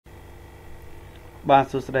បាទ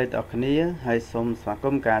សួស្តីទាំងអស់គ្នាហើយសូមស្វាគ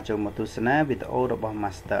មន៍ការចូលមកទស្សនាវីដេអូរបស់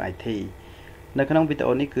MasterIT នៅក្នុងវីដេ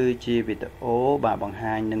អូនេះគឺជាវីដេអូបាទបង្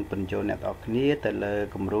ហាញនិងបញ្ចូលអ្នកទាំងអស់គ្នាទៅលើ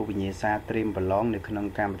គំរូវិញ្ញាសាត្រៀមប្រឡងនៅក្នុង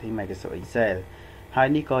កម្មវិធី Microsoft Excel ហើយ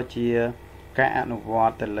នេះក៏ជាការអនុវ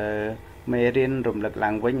ត្តទៅលើមេរៀនរំលឹកឡើ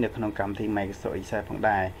ងវិញនៅក្នុងកម្មវិធី Microsoft Excel ផង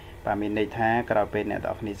ដែរបាទមានន័យថាក្រោយពេលអ្នកទាំ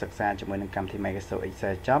ងអស់គ្នាសិក្សាជាមួយនឹងកម្មវិធី Microsoft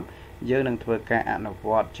Excel ចប់យើងនឹងធ្វើការអនុវ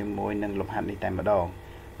ត្តជាមួយនឹងលំហាត់នេះតែម្ដង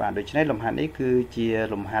បាទដូច្នេះលំហាត់នេះគឺជា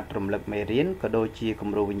លំហាត់រំលឹកមេរៀនក៏ដូចជាគំ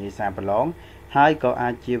រូវិញ្ញាសាប្រឡងហើយក៏អា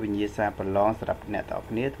ចជាវិញ្ញាសាប្រឡងសម្រាប់អ្នកទាំងអស់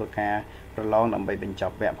គ្នាធ្វើការប្រឡងដើម្បីបញ្ច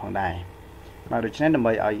ប់វគ្គផងដែរបាទដូច្នេះដើម្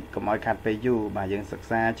បីឲ្យកុំឲ្យខាត់ពេលយូរបាទយើងសិក្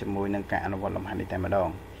សាជាមួយនឹងការអនុវត្តលំហាត់នេះតែម្ដង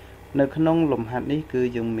នៅក្នុងលំហាត់នេះគឺ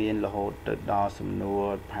យើងមានរហូតទៅដល់សំណួរ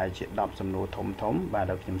ប្រហែលជា10សំណួរធំបាទ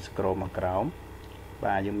ដល់ខ្ញុំ scroll មកក្រោម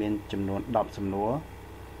បាទយើងមានចំនួន10សំណួរ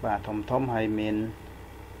បាទធំហើយមាន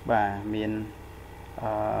បាទមាន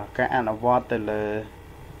ការអនុវត្តទៅលើ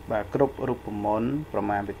បាទគ្រប់រូបមន្តប្រ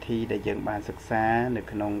មាណវិធីដែលយើងបានសិក្សានៅ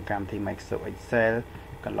ក្នុងកម្មវិធី Microsoft Excel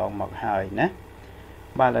កន្លងមកហើយណា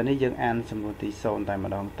បាទឥឡូវនេះយើងអានសំណួរទី0តែ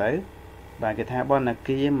ម្ដងទៅបាទគេថាបណ្ណា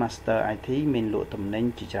គារ MasterIT មានលក់ទំនិញ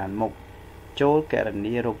ជាច្រើនមុខចូលគណ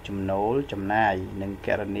នារកចំណូលចំណាយនិងគ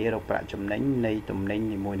ណនារកប្រាក់ចំណេញនៃទំនិញ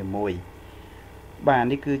នីមួយៗបាទ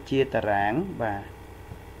នេះគឺជាតារាងបាទ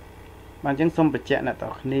អញ្ចឹងសូមបញ្ជាក់អ្នកទាំ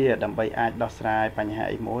ងអស់គ្នាដើម្បីអាចដោះស្រាយបញ្ហា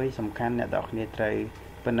អីមួយសំខាន់អ្នកទាំងអស់គ្នាត្រូវ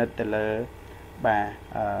ពិនិត្យទៅលើបាទ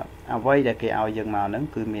អ្វីដែលគេឲ្យយើងមកហ្នឹង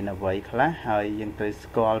គឺមានអ្វីខ្លះហើយយើងត្រូវ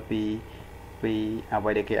ស្គាល់ពីអ្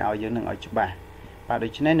វីដែលគេឲ្យយើងនឹងឲ្យច្បាស់បាទដូ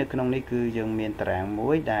ច្នេះនៅក្នុងនេះគឺយើងមានតារាងមួ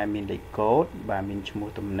យដែលមានលេខកូដបាទមានឈ្មោះ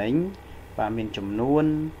ទំនិញបាទមានចំនួន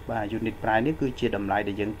បាទ unit price នេះគឺជាតម្លៃ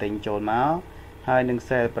ដែលយើងទិញចូលមកហើយនឹង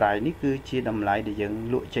sale price នេះគឺជាតម្លៃដែលយើង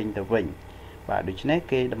លក់ចេញទៅវិញបាទដូច្នេះ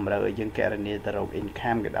គេតម្រូវឲ្យយើងគណនាទៅរក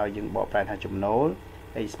income គេឲ្យយើងបកប្រែថាចំណូល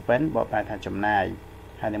expense បកប្រែថាចំណាយ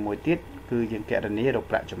ហើយមួយទៀតគឺយើងគណនារក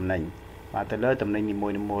ប្រាក់ចំណេញបាទទៅលើតំណែងនី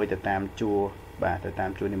មួយៗទៅតាមជួរបាទទៅតាម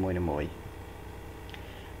ជួរនីមួយៗ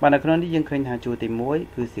បាទនៅក្នុងនេះយើងឃើញថាជួរទី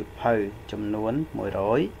1គឺសៀវភៅចំនួន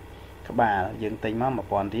100ក្បាលយើងទិញមក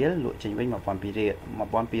 1000 រៀលលក់ចេញវិញ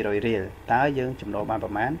 1200 រៀលតើយើងចំណូលបានប្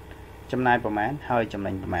រមាណចំណាយប្រមាណហើយចំ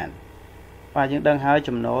ណេញប្រមាណបាទយើងដឹងហើយ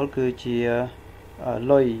ចំណូលគឺជា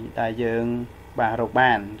លុយដែលយើងបាទរក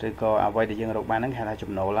បានឬក៏អ្វីដែលយើងរកបានហ្នឹងគេហៅថា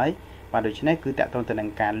ចំណូលហើយបាទដូច្នេះគឺតកតងទៅនឹង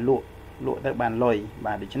ការលក់ទៅបានលុយ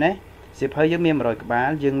បាទដូច្នេះសៀវភៅយើងមាន100ក្បាល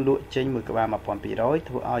យើងលក់ចេញមួយក្បាល 1200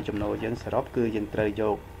 ធ្វើឲ្យចំណូលយើងសរុបគឺយើងត្រូវយ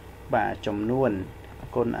កបាទចំនួន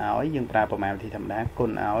គុណឲ្យយើងប្រើប្រមាណវិធីធម្មតាគុ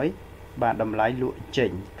ណឲ្យបាទតម្លៃលក់ចេ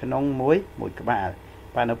ញក្នុងមួយក្បាល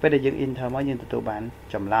បាទនៅពេលដែលយើង enter មកយើងទទួលបាន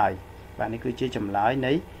ចម្លើយបាទនេះគឺជាចម្លើយ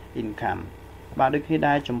នៃ income បាទដូចគ្នា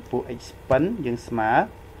ដែរចំពោះ expense យើងស្មើ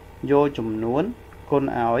យកចំនួនគុណ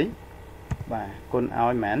ឲ្យបាទគុណឲ្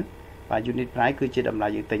យមែនបាទ unit price គឺជាតម្លៃ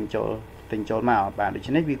យើងទិញចូលមកបាទដូ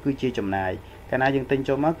ច្នេះវាគឺជាចំណាយកាលណាយើងទិញ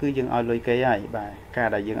ចូលមកគឺយើងឲ្យលុយគេហើយបាទការ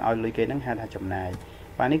ដែលយើងឲ្យលុយគេហ្នឹងហៅថាចំណាយ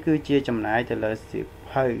បាទនេះគឺជាចំណាយទៅលើសៀវ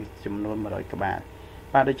ភៅចំនួន100ក្បាល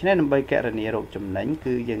បាទដូច្នេះដើម្បីគណនារកចំណេញ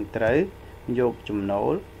គឺយើងត្រូវយកចំណូ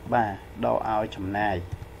លបាទដកឲ្យចំណា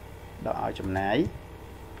យ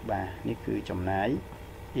បាទនេះគឺចំណាយ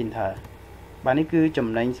enter បាទនេះគឺចំ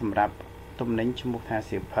ណេញសម្រាប់ទំនិញឈ្មោះថា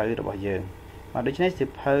សៀវភៅរបស់យើងបាទដូច្នេះសៀវ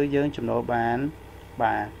ភៅយើងចំណូលបាន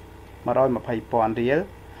បាទ120,000 រៀល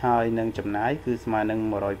ហើយនឹងចំណាយគឺស្មើនឹង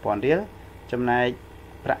 100,000 រៀលចំណែក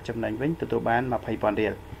ប្រាក់ចំណេញវិញទទួលបាន 20,000 រៀ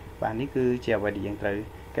លបាទនេះគឺជាអ្វីដែលយើងត្រូវ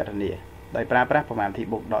គណនាដោយប្រើប្រាស់ប្រមាណវិធី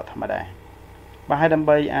បូកដកធម្មតាបាទហើយដើម្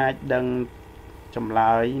បីអាចដឹងចម្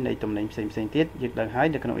លើយនៃទំនិញផ្សេងទៀតយើងដឹងហើយ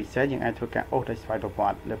នៅក្នុង Excel យើងអាចធ្វើការអូសដោយស្វ័យប្រវ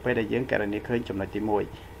ត្តិនៅពេលដែលយើងគណនាឃើញចំណុចទី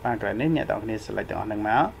1បាទក្រោយនេះអ្នកទាំងអស់គ្នា select ទាំងអស់ហ្នឹង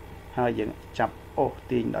មកហើយយើងចាប់អូស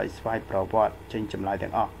ទាញដោយស្វ័យប្រវត្តិចេញចម្លើយ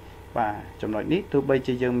ទាំងអស់បាទចំណុចនេះទោះបី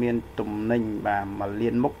ជាយើងមានទំនិញបាទ1លា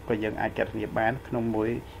នមុខក៏យើងអាចគណនាបានក្នុងមួយ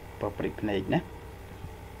ប្រព្រឹត្តភ្នែកណា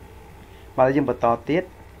បាទយើងបន្តទៀត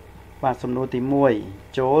បាទសំណួរទី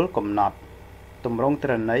1ចូលកំណត់ទម្រង់ត្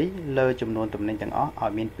រណីលើចំនួនទំនិញទាំងអស់ឲ្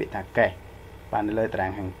យមានពាក្យថាកេសបាទនៅលើតារា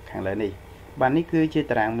ងខាងលើនេះបាទនេះគឺជា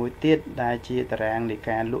តារាងមួយទៀតដែលជាតារាងនៃ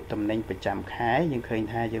ការលក់ទំនិញប្រចាំខែយើងឃើញ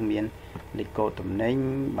ថាយើងមានលេខកូដទំនិញ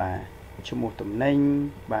បាទឈ្មោះទំនិញ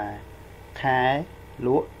បាទខែល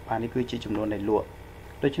ក់បាទនេះគឺជាចំនួនដែលលក់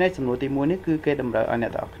ដូច្នេះសំណួរទី1នេះគឺគេតម្រូវឲ្យអ្ន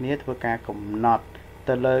កទាំងអស់គ្នាធ្វើការកំណត់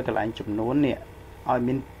ទៅលើកន្លែងចំនួននេះឲ្យ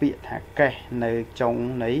មានពាក្យថាកេសនៅចុង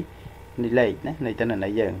នៃលេខណានៃតនន័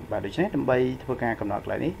យយើងបាទដូច្នេះដើម្បីធ្វើការកំណត់ក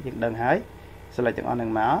ន្លែងនេះយើងដឹងហើយselect ទាំងអស់នឹ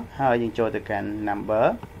ងមកហើយយើងចូលទៅកាន់ number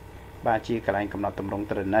បាទជាកន្លែងកំណត់ទម្រង់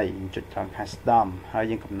ត្រណីយើងចុចត្រង់ custom ហើយ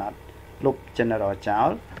យើងកំណត់លុប general ចោល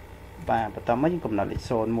បាទបន្តមកយើងកំណត់លេខ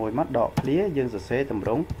01មកដកឃ្លាយើងសរសេរទម្រ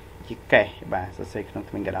ង់ ជាកេសបាទសរសេរក្នុង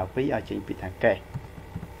ថ្មីកណ្ដោ2ឲ្យចេញពីថាកេស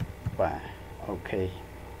បាទអូខេ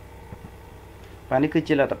បាទនេះគឺ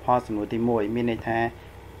ជាលទ្ធផលសំណួរទី1មានន័យថា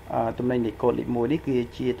តំណែងនៃកូដលេខ1នេះគឺ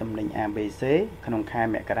ជាតំណែង ABC ក្នុងខែ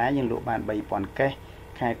មករាយើងលក់បាន 3000 កេស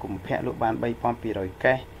ខែកុម្ភៈលក់បាន 3200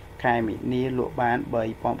 កេសខែមីនាលក់បាន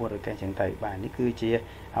 3400 កេសចឹងទៅបាទនេះគឺជា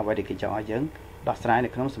អ្វីដែលគេចង់ឲ្យយើងដោះស្រាយនៅ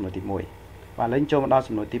ក្នុងសំណួរទី1បាទឥឡូវចូលមកដល់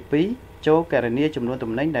សំណួរទី2ចូលគណនាចំនួន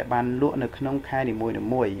តំណែងដែលបានលក់នៅក្នុងខែនីមួយ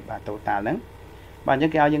ៗបាទ total ហ្នឹងបាទអញ្ចឹ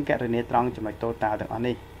ងគេឲ្យយើងគណនាត្រង់ចំណុច total ទាំងអស់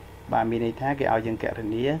នេះបាទមានន័យថាគេឲ្យយើងគណ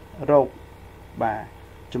នារោគបាទ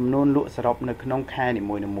ចំនួនលក់សរុបនៅក្នុងខែនី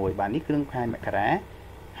មួយៗបាទនេះគឺខែមករា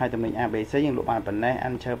ហើយតំណែង ABC យើងលក់បានប៉ុណ្ណេះ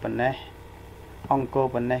Anchor ប៉ុណ្ណេះអង្គរ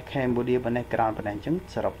ប៉ុណ្ណេះ Cambodia ប៉ុណ្ណេះ Crown ប៉ុណ្ណេះអញ្ចឹង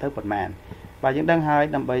សរុបទៅប៉ុន្មានបាទយើងដឹងហើយ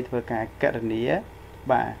ដើម្បីធ្វើការគណនា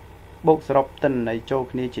បាទបូកសរុបទិន្នន័យចូល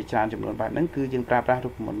គ្នាជាច្រើនចំនួនបែបហ្នឹងគឺយើងប្រើប្រាស់រូ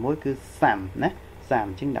បមន្តមួយគឺSUMណាSUM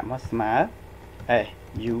អញ្ចឹងដាក់មកស្មើ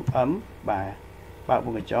SUM បាទបើកវ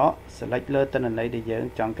ងកញ្ចក់ select លើទិន្នន័យដែលយើង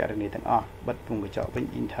ចង់គណនាទាំងអស់បិទវងកញ្ចក់វិញ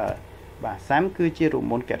Enter បាទ SUM គឺជារូប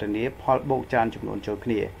មន្តគណនាផលបូកច្រើនចំនួនចូលគ្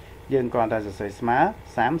នាយើងគ្រាន់តែសរសេរស្មើ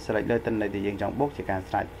SUM select លើទិន្នន័យដែលយើងចង់បូកជាការ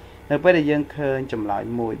ស្រេចនៅពេលដែលយើងឃើញចម្លើយ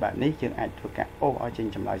មួយបែបនេះយើងអាចធ្វើការអូសឲ្យចេញ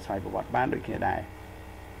ចម្លើយស្វ័យប្រវត្តិបានដូចគ្នាដែរ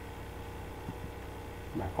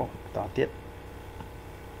បាទអូបន្តទៀត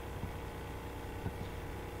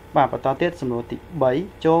បាទបន្តទៀតសំណួរទី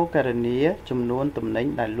3ចូលគណនាចំនួនតំណែង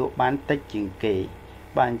ដែលលក់បានតិចជាងគេ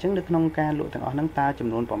បាទអញ្ចឹងនៅក្នុងការលក់ទាំងអស់ហ្នឹងតើចំ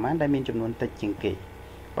នួនប្រមាណដែលមានចំនួនតិចជាងគេ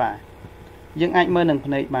បាទយើងអាចមើលនឹង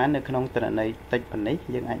ភ្នែកបាននៅក្នុងទិន្នន័យតិចប៉ុណ្នេះ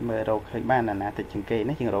យើងអាចមើលរកឃើញបានណាតិចជាងគេ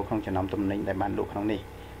ណាយើងរកក្នុងចំណោមតំណែងដែលបានលក់ក្នុងនេះ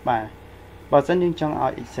បាទបើសិនយើងចង់ឲ្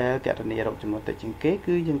យ Excel គណនារកចំនួនតិចជាងគេ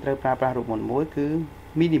គឺយើងត្រូវប្រើប្រាស់រូបមន្តមួយគឺ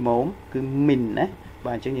minimum គឺ min ណា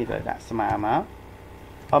បាទអញ្ចឹងយើងត្រូវដាក់ស្មើមក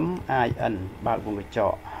MIN បើកវងកញ្ច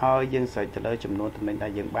ក់ហើយយើងស្រេចទៅលើចំនួនតំណែងដែ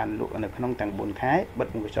លយើងបានលក់នៅក្នុងទាំង4ខែបិទ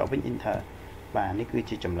វងកញ្ចក់វិញ Enter បាទនេះគឺ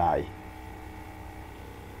ជាចម្លើយ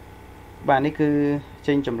បាទនេះគឺ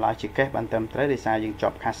ចេញចម្លើយជាកេសបានត្រឹមត្រូវដោយសារយើងជា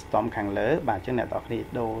ប់ custom ខាងលើបាទអញ្ចឹងអ្នកនរគ្នា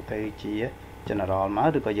ដូរទៅជា general មក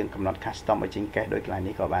ឬក៏យើងកំណត់ custom ឲ្យចេញកេសដូចកន្លែង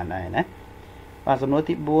នេះក៏បានដែរណាបាទសំណួរ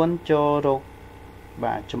ទី4ចូលរក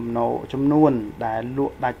បាទចំនួនដែលល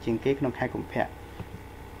ក់ដាច់ជាងគេក្នុងខែកុម្ភៈ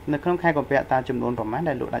នៅក្នុងខែកុម្ភៈតើចំនួនប្រមាណ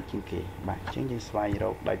ដែលលក់ដាច់ជាងគេបាទអញ្ចឹងយើងស្វែងរ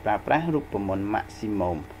កដោយប្រើប្រាស់រូបមន្ត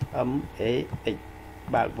maximum MAX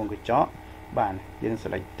បើកវងកញ្ចក់បាទយើង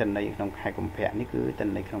select ទិន្នន័យក្នុងខែកុម្ភៈនេះគឺទិ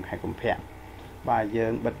ន្នន័យក្នុងខែកុម្ភៈបាទយើ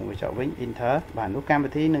ងបិទវងកញ្ចក់វិញ Enter បាទនោះកម្មវិ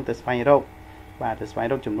ធីនឹងទៅស្វែងរកបាទទៅស្វែង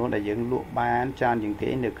រកចំនួនដែលយើងលក់បានច្រើនជាងគេ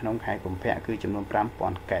នៅក្នុងខែកុម្ភៈគឺចំនួន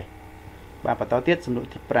 5000 កេសបាទបន្តទៀតសំណួរ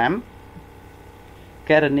ទី5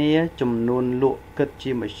គណនាចំនួនលក់គិត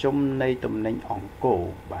ជាមធ្យមនៃតំណែងអង្គរ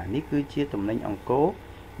បាទនេះគឺជាតំណែងអង្គរ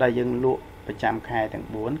ដែលយើងលក់ប្រចាំខែទាំង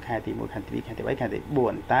4ខែទី1ខែទី2ខែទី3ខែទី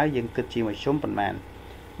4តើយើងគិតជាមធ្យមប៉ុន្មាន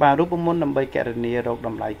បាទរូបមន្តដើម្បីគណនារកត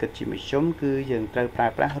ម្លៃគិតជាមធ្យមគឺយើងត្រូវប្រើ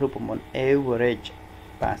ប្រាស់រូបមន្ត average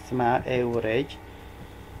បាទស្មើ average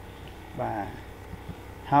បាទ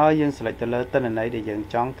ហើយយើង select ទៅលើទិន្នន័យដែលយើង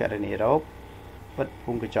ចង់គណនារកបិទវ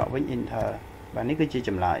ងកញ្ចក់វិញ Enter បាទនេះគឺជាច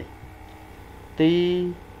ម្លើយទី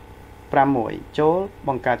6ចូលប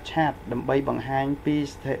ង្កើតឆាតដើម្បីបង្ហាញពី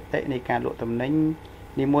ស្ថិតិនៃការលក់តំណែង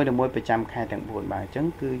នីមួយៗប្រចាំខែទាំង4បាទអញ្ចឹង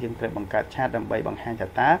គឺយើងត្រូវបង្កើតឆាតដើម្បីបង្ហាញថា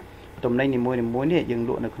តើតំណែងនីមួយៗនេះយើង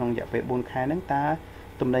លក់នៅក្នុងរយៈពេល4ខែហ្នឹងតើ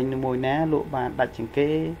តំណែងនីមួយណាលក់បានដាច់ជាងគេ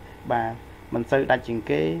បាទមិនសូវដាច់ជាង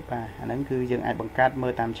គេបាទអាហ្នឹងគឺយើងអាចបង្កើតមើ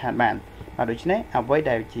លតាមឆាតបានបាទដូច្នេះអ្វី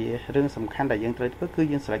ដែលជារឿងសំខាន់ដែលយើងត្រូវធ្វើគឺ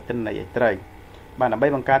យើង select ទិន្នន័យឲ្យត្រូវបាទដើម្បី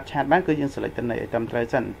បង្កើតឆាតបានគឺយើង select ទិន្នន័យឲ្យត្រឹមត្រូវ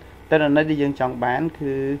សិនទិន្នន័យដែលយើងចង់បាន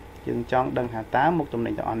គឺយើងចង់ដឹងថាតើមុខតំណែ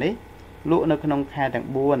ងទាំងអស់នេះលក់នៅក្នុងខែទាំង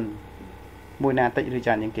4មួយណាតិចឬច្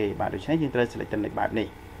រើនជាងគេបាទដូច្នេះយើងត្រូវ select ទិន្នន័យបែបនេះ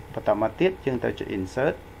បន្តមកទៀតយើងត្រូវចុច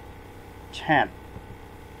insert chat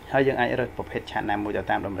ហើយយើងអាចរើសប្រភេទ chat ណាមួយទៅ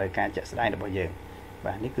តាមតម្រូវការជាក់ស្ដែងរបស់យើង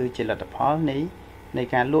បាទនេះគឺជាលទ្ធផលនៃ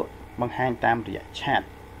ការលក់បង្ហាញតាមរយៈ chat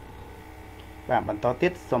បាទបន្តទៀ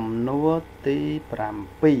តសំណួរទី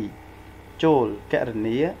7ចូលគណ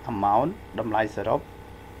នា amount តម្លៃសរុប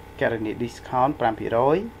គណនា discount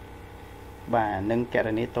 5% បាទនិងគណ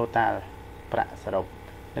នា total ប្រាក់សរុប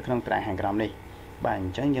នៅក្នុងត្រាខាងក្រោមនេះបាទអ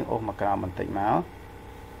ញ្ចឹងយើងអូសមកក្រោមបន្តិចមក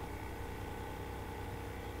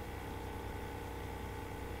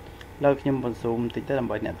លើខ្ញុំបន្ស៊ូមបន្តិចទៅដើ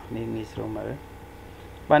ម្បីអ្នកនរគ្នាងាយស្រួលមើល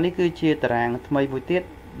បាទនេះគឺជាតារាងថ្មីមួយទៀត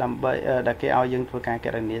ដើម្បីដែលគេឲ្យយើងធ្វើការគ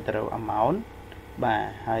ណនាទៅរក amount បាទ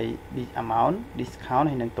ហើយ amount discount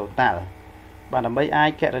ហើយនិង total បាទដើម្បីអាច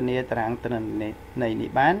គណនាតារាងទិន្នន័យនេះ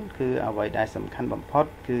បានគឺអ្វីដែលសំខាន់បំផុត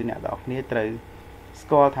គឺអ្នកនរគ្នាត្រូវស្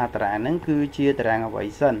គាល់ថាតារាងហ្នឹងគឺជាតារាងអ្វី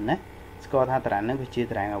សិនណាស្គាល់ថាតារាងហ្នឹងគឺជា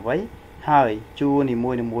តារាងអ្វីហើយជួរនី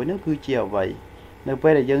មួយៗហ្នឹងគឺជាអ្វី នៅពេ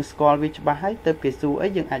លដែលយើងស្គាល់វាច្បាស់ហើយទៅគេសួរអី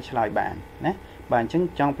យើងអាចឆ្លើយបានណាបាទអញ្ចឹង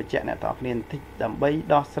ចង់បញ្ជាក់អ្នកទាំងអស់គ្នាបន្តិចដើម្បី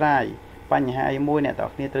ដោះស្រាយបញ្ហាអីមួយអ្នកទាំង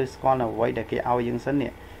អស់គ្នាត្រូវស្គាល់នៅអ្វីដែលគេឲ្យយើងសិន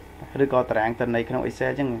នេះឬក៏តារាងតន័យក្នុង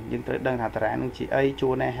Excel អញ្ចឹងយើងត្រូវដឹងថាតារាងនឹងជាអីជួ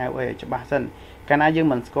រណាហៅអីឲ្យច្បាស់សិនកាលណាយើង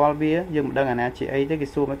មិនស្គាល់វាយើងមិនដឹងអាណាជាអីទេគេ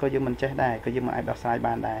សួរមិនក៏យើងមិនចេះដែរក៏យើងមិនអាចដោះស្រាយ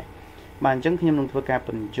បានដែរបាទអញ្ចឹងខ្ញុំនឹងធ្វើការប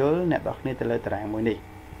ញ្យល់អ្នកទាំងអស់គ្នាទៅលើតារាងមួយនេះ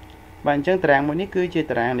បាទអញ្ចឹងតារាងមួយនេះគឺជា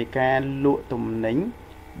តារាងនៃការលក់ទំនិញ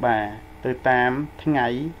បាទទៅតាមថ្ងៃ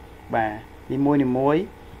បាទនីមួយ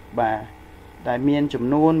បាទដែលមានចំ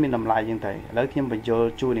នួនមានតម្លៃយ៉ាងទៅឥឡូវខ្ញុំបញ្យល់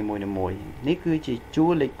ជួរនីមួយនេះគឺជាជួ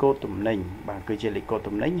រលេខកូដទំនិញបាទគឺជាលេខកូដ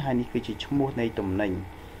ទំនិញហើយនេះគឺជាឈ្មោះនៃទំនិញ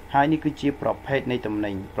ហើយនេះគឺជាប្រភេទនៃទំ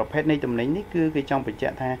និញប្រភេទនៃទំនិញនេះគឺគេចង់បញ្ជា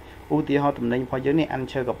ក់ថាឧទាហរណ៍ទំនិញរបស់យើងនេះអាន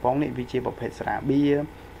ឈើកំប៉ុងនេះវាជាប្រភេទស្រាបៀរ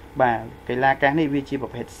បាទកីឡាកាសនេះវាជាប្រ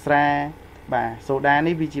ភេទស្រាបាទសូដា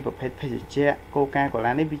នេះវាជាប្រភេទភេសជ្ជៈកូកាកូ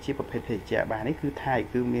ឡានេះវាជាប្រភេទភេសជ្ជៈបាទនេះគឺថៃ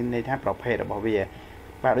គឺមានន័យថាប្រភេទរបស់វា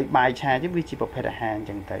បាទដូចបាយឆាចឹងវាជាប្រភេទអាហារអញ្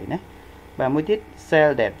ចឹងទៅណាបាទមួយទៀត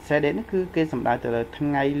sell date នេះគឺគេសំដៅទៅលើថ្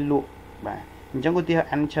ងៃលក់បាទអញ្ចឹងឧទាហរណ៍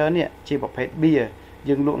answer នេះជាប្រភេទ beer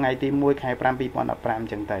យើងលក់ថ្ងៃទី1ខែ5 2015អ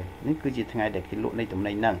ញ្ចឹងទៅនេះគឺជាថ្ងៃដែលគេលក់នៃទំ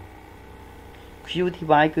និញហ្នឹង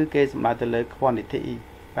QTY គឺគេសំដៅទៅលើ quantity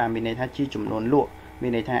បាទមានន័យថាជាចំនួនលក់មា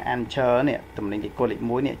នន័យថា answer នេះទំនិញលេខកូដលេខ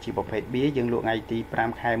1នេះជាប្រភេទ beer យើងលក់ថ្ងៃទី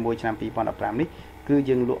5ខែ1ឆ្នាំ2015នេះគឺ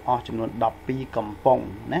យើងលក់អស់ចំនួន12កំប៉ុង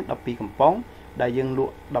ណា12កំប៉ុងដែលយើងល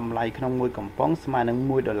ក់តម្លៃក្នុង1កំប៉ុងស្មើនឹង$1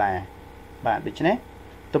បាទដូច្នេះ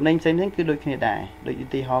ទំនិញផ្សេងៗគឺដូចគ្នាដែរដូចឧ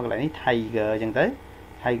ទាហរណ៍កន្លែងនេះ Tiger អញ្ចឹងទៅ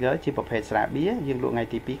Tiger ជាប្រភេទស្រាបៀរយើងលក់ថ្ងៃ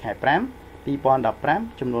ទី2ខែ5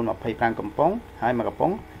 2015ចំនួន25កំប៉ុងហើយ1កំប៉ុ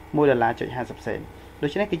ង$1.50 សេនដូ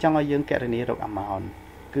ច្នេះគេចង់ឲ្យយើងគណនារក amount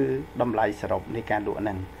គឺតម្លៃសរុបនៃការលក់ហ្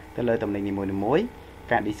នឹងទៅលើទំនិញនីមួយៗ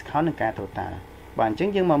ការ discount និងការ total បាទអញ្ចឹង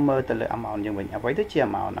យើងមកមើលទៅលើ amount យើងវិញអ្វីទៅជា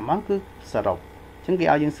amount គឺសរុបអញ្ចឹងគេ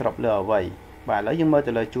ឲ្យយើងសរុបលើអ្វីបាទឥឡូវយើងមើល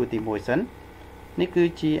ទៅលើជួរទី1សិននេះគឺ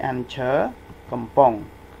ជា answer កំប៉ុង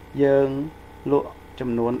យើងលក់ចំ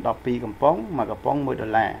នួន12កំប៉ុងមួយកំប៉ុង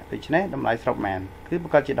$1ដូច្នេះតម្លៃសរុបប៉ុន្មានគឺប្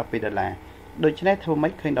រកាសជា$12ដូច្នេះធ្វើម៉េ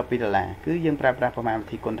ចឃើញ$12គឺយើងប្រើប្រាស់ប្រមាណវិ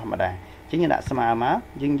ធីគុណធម្មតាអញ្ចឹងយើងដាក់ស្មើមក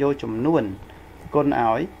យើងយកចំនួនគុណ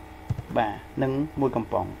ឲ្យបាទនឹង1កំ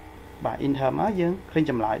ប៉ុងបាទ enter មកយើងឃើញ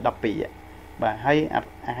ចម្លើយ12បាទហើយ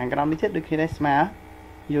អាខាងក្រោមនេះទៀតដូចគ្នាដែរស្មើ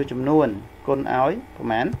យកចំនួនគុណឲ្យប្រ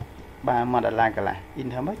មាណបាទ$1កន្លះ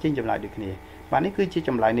enter មកចេញចម្លើយដូចគ្នាបាទនេះគឺជាច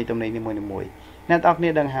ម្លើយនៃទំនិញនីមួយៗអ្នកទាំងអស់គ្នា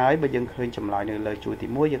ដឹងហើយបើយើងឃើញចម្លើយនៅលើជួរទី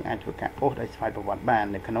1យើងអាចធ្វើការអូសដោយស្វ័យប្រវត្តិបាន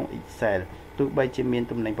នៅក្នុង Excel ទោះបីជាមាន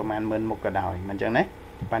ទំនិញប្រមាណ10000មុខក៏ដោយមិនអញ្ចឹងណា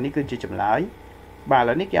បាទនេះគឺជាចម្លើយបាទឥ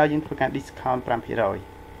ឡូវនេះគេឲ្យយើងធ្វើការ discount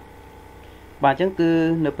 5%បាទអញ្ចឹងគឺ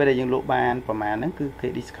នៅពេលដែលយើងលក់បានប្រមាណហ្នឹងគឺគេ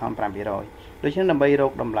discount 5%ដូច្នេះដើម្បីរ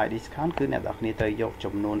កតម្លៃ discount គឺអ្នកទាំងអស់គ្នាត្រូវយក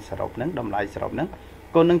ចំនួនសរុបហ្នឹងតម្លៃសរុបហ្នឹង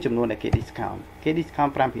គុណនឹងចំនួនដែលគេ discount គេ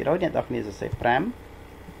discount 5%អ្នកទាំងអស់គ្នាសរសេរ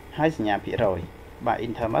5ហើយសញ្ញាភាគរយបាទ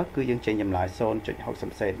enter មកគឺយើងចេញចម្លើយ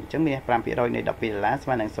 0.60 សេនអញ្ចឹងមាន5%នៃ$12ស្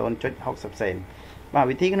មើនឹង 0.60 សេនបាទ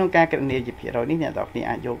វិធីក្នុងការគណនាជាភាគរយនេះអ្នកទាំងអស់គ្នា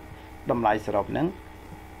អាចយកតម្លៃសរុបហ្នឹង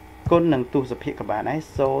គុណនឹងទស្សភាគក៏បានដែរ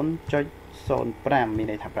 0.05 មាន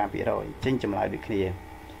ន័យថា5%ចេញចម្លើយដូចគ្នា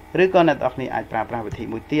ឬក៏អ្នកទាំងអស់គ្នាអាចប្រើប្រាស់វិធី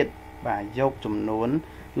មួយទៀតបាទយកចំនួន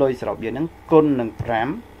លុយសរុបយើងហ្នឹងគុណនឹង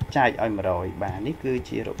5ចែកឲ្យ100បាទនេះគឺ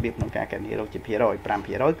ជារបៀបក្នុងការគណនារកជាភាគរយ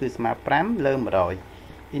5%គឺស្មើ5លើ100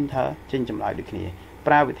 enter ចេញចម្លើយដូចគ្នា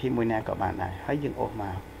ប្រើវិធីមួយណាក៏បានដែរហើយយើងអូសម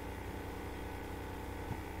ក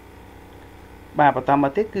បាទបន្តម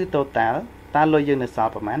កទៀតគឺ total តើលុយយើងនៅស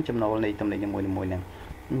ល់ប្រមាណចំណូលនៃទំនិញនីមួយៗហ្នឹង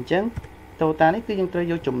អញ្ចឹង total នេះគឺយើងត្រូវ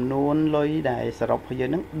យកចំនួនលុយដែលសរុបរបស់យើង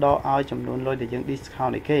ហ្នឹងដកឲ្យចំនួនលុយដែលយើង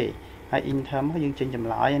discount ឲ្យគេហើយ enter មកយើងចេញចម្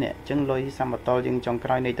លើយនេះអញ្ចឹងលុយសមតុល្យយើងចុងក្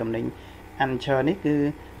រោយនៃទំនិញ answer នេះគឺ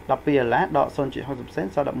$12ដក 0.60 សេន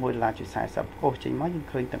សល់$11.40អូសចេញមកយើង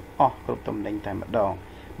ឃើញទាំងអស់គ្រប់ទំនិញតែម្ដង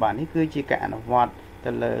បាទនេះគឺជាការអនុវត្ត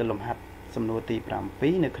ទៅលើលំហាត់សំណួរទី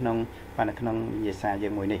7នៅក្នុងវិញ្ញាសាយើ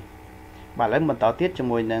ងមួយនេះបាទឥឡូវបន្តទៀតជា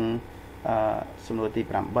មួយនឹងសំណួរទី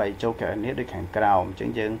8ចូលកណនាដូចខាងក្រោមអញ្ចឹង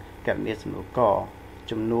យើងកណនាសំណួរក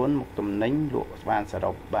ចំនួនមុខទំនិញលក់បានស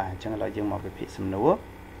រុបបាទអញ្ចឹងឥឡូវយើងមកវិភាគសំណួរ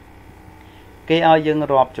គេឲ្យយើង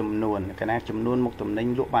រាប់ចំនួនកាលណាចំនួនមុខទំនិញ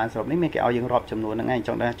លក់បានសរុបនេះមានគេឲ្យយើងរាប់ចំនួនហ្នឹងឯងច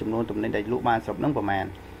ង់ដឹងចំនួនទំនិញដែលលក់បានសរុបហ្នឹងប្រហែល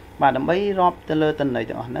បាទដើម្បីរាប់ទៅលើតន័យ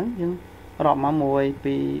ទាំងអស់ហ្នឹងយើងរាប់មក1 2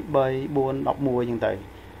 3 4 11អញ្ចឹងទៅ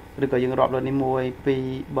ឬក៏យើងរាប់លើនេះ1 2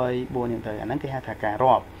 3 4អញ្ចឹងទៅអាហ្នឹងគេហៅថាការ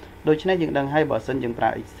រាប់ដូច្នេះយើងដឹងហើយបើសិនយើងប្រើ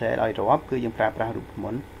Excel ឲ្យរាប់គឺយើងប្រើប្រាស់រូបម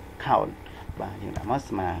ន្ត count បាទយើងដាក់មក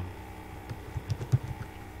ស្មើ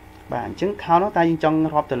បាទអញ្ចឹង count នោះតើយើងចង់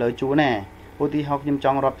រាប់ទៅលើជួរណាឧទាហរណ៍ខ្ញុំច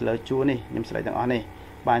ង់រាប់ទៅលើជួរនេះខ្ញុំស្លេចទាំងអស់នេះ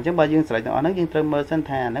bạn chẳng bao dương sợi tầng nó dương trơ mơ sân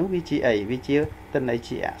thà nó vi chi ấy vi chia tên này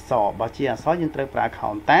chỉ sọ bảo chi sọ dương trơ pra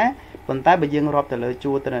khảo tá phần tá bây dương rọp từ lời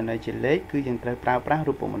chua tên này chỉ lấy cứ dương trơ pra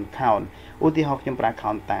rụp mình khảo ưu tiên học dương pra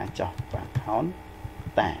khảo tá cho và khảo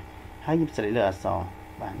tá hai dương sợi lửa sọ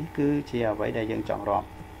bạn cứ chia vậy để dương chọn rọp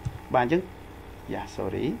bạn chứ dạ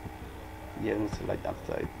sorry dương sợi đặt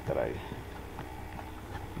sợi tới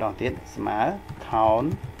đòn tiết smart khảo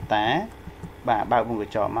tá bà bao vùng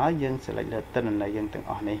chọn máu dương sẽ lại lượt tên này dương từng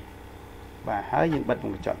ở này bà hái dương bật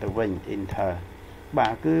vùng chọn từ vinh enter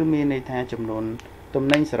bà cứ miên này tha chùm luôn tùm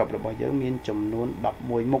ninh sẽ đọc được bao giờ miên chùm luôn đọc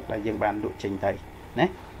mùi mục là dương bàn độ trình thầy nè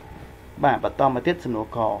bà bắt to mà tiết sinh nổ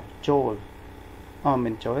cỏ trôi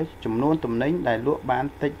mình chối chùm luôn tùm ninh đại lụa bán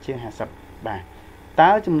tích chương hà sập bà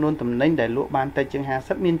táo chùm luôn tùm ninh đại lụa bán tích chương hà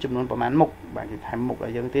sập miên chùm luôn bán mục bà thì thay mục là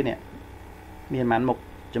dương thế nè miên bán mục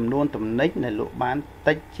chùm luôn tùm ninh đại lụa bán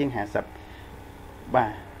tích chương hà sập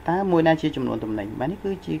bà ta mùi na chia chùm luôn tùm ninh bà ní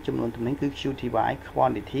cứ chia chùm luôn tùm ninh cứ siêu thị vải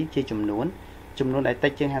quantity chia chùm luôn đại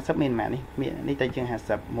tay chân hà sắp miền mạn đi tay chân hà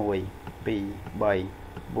sắp mùi bì bầy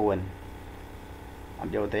buồn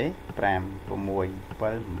vô thế pram mùi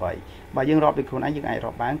bảy bà dương rọp đi khuôn ấy dương ai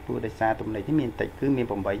rọp bán tôi đại xa tùm này chứ miền tây cứ miền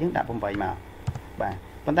bồng bảy dương đạp bồng bảy mà bà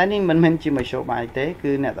còn tay ní mình chỉ mới số bài tế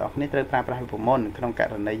cứ nè đọc ní tới pra bồng môn không cả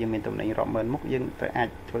lần này dương miền tùm này rọp mơn múc dương tới ai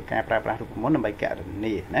thôi cả pra bồng môn là bài cả lần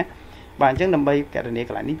này nè bạn chẳng nằm bay cả này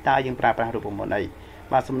lại nít tai dương pra rụp một này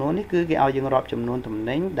bà sum nôn ní cứ cái ao dương rọp chấm nôn tụm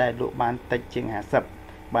nén đại lụa ban tách chiên hà sập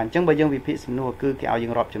bạn chẳng bay dương vị phí sum nôn cứ cái ao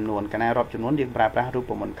dương rọp chấm nôn cái này rọp chấm nôn dương pra rụp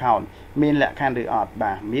một khảo miên lẹ khan được ọt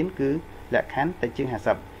bà miến cứ lẹ khán tách chiên hà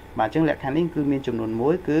sập bạn chẳng lẹ khan ní cứ miên chấm nôn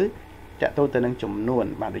muối cứ chạ tôi từ nâng chấm nôn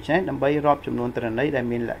bạn được chết nằm bay rọp chấm nôn từ đấy đại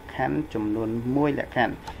miên lẹ khán chấm nôn muối lẹ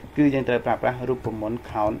khan cứ dương từ pra rụp một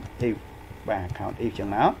khảo thì bà khảo thì chừng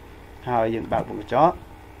nào hồi dương bảo bụng chó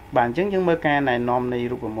bạn chứng những mơ ca này nom này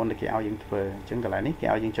rụp môn là cái ao dương phờ chứng cái lại nít cái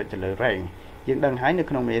ao dương cho trả lời rèn dương đăng hái nước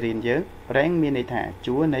không mê riêng giới rèn miên này thả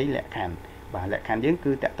chúa nấy lẹ khàn và lẹ khàn dương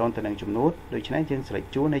cư tại tôn từ nâng chùm nút đôi chân dương sẽ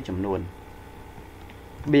chúa nấy chùm luôn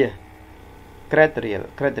bia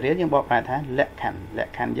criteria dương bỏ bài thả lẹ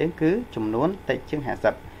khàn dương cứ chùm nút tại chương hạ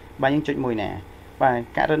sập ba những chuyện mùi nè và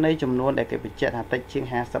cả ở đây chùm nút để cái việc chết hạ tại chương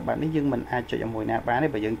hạ sập bạn ấy dương mình ai cho mùi nè bán đấy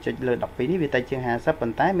bởi dương chơi lời đọc phí ní vì tại chương hạ sập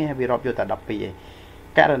phần tái mi hay vì rọp vô tại đọc phí vậy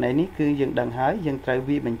cả đời này ní cứ dừng đằng hái dừng trời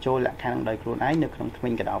vi mình trôi là khăn đờiខ្លួនấy được không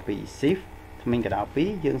mình cái đạo phí ship mình cái đạo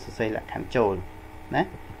phí dừng sẽ xây là khăn trôi nè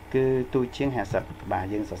cứ tôi chiên hà sập bà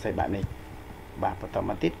dừng sẽ xây bạn này bà bắt đầu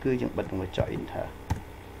mà tiết cứ dừng bật một chọi inter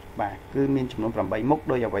bà cứ miên chùm nón bay mốc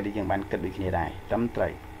đôi vào vậy đi dừng bàn cật bị kia đài đâm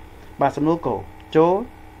trời bà sắm nút cổ chố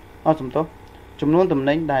sum tốt chùm nón tầm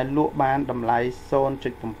đánh đài lụa bàn đầm lại son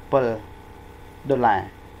chụp tầm $1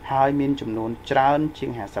 hai miên chùm nón trơn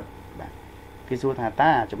chiên hà sập cái số thà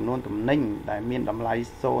ta chấm nôn tụm ninh đại miền đầm lái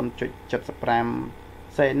xôn chật sập ram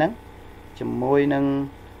xe nấng chấm môi nâng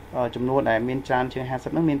chấm nôn đại miền tràn chương hai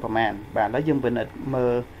sắp nấng miền phẩm màn và lấy dương bình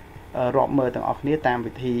mờ rọp mờ từng ọc nia tam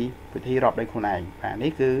vị thi rọp đây khu này và ní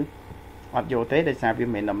cứ hoạt vô tế để sao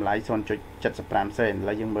miền đầm lái xôn chật sập ram xe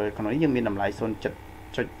là dương mờ còn nói dương miền đầm lái xôn chật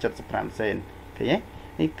sập ram xe thế nhé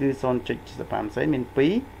ní cứ xôn chật sập ram xe miền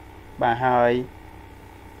pí bà hai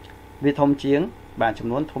vì thông chiến bà chấm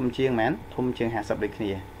nón thum chiên mán thum chiên hà sập được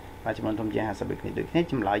nè bà chấm nón thum chiên hà sập được nè được hết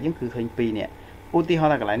chấm lại vẫn cứ khơi pi nè ưu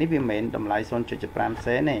là cái lại ní viên mền đầm lại son chụp ram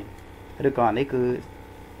xé nè rồi còn đấy cứ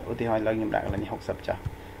ưu tiên lời nhầm đại là ní học sập cho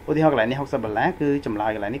ưu tiên lại ní học sập lá cứ chấm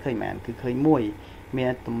lại cái lại ní khơi màn cứ khơi muôi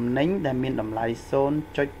miền tụm nánh đam miền đầm lại son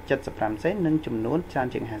chụp sập ram xé nâng chấm nón chan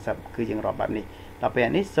chiên hà sập cứ dừng rọp bạn nè đọc về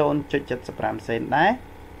ní son chụp sập ram xé đá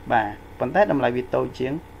bà còn tết đầm lại vì tôi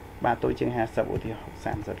chiến bà tôi chiên hà sập ưu tiên học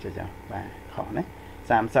sản sập cho bà khó đấy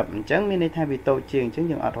giảm sập chẳng miền này thay vì tôi chiên chứng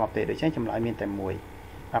dừng ở họp để tránh chấm lại miền tại mùi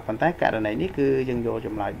và phần tái cả đời này ní cứ dừng vô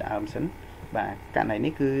chấm lại đã âm sấn và cả này ní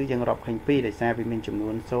cứ dừng rọp hành pi để xa vì miền chấm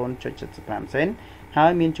nuôn xôn cho chật làm sến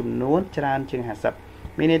hai miền chấm nuôn tràn chừng hạt sập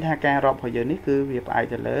miền này thay ca rọp hồi giờ ní cứ việc ai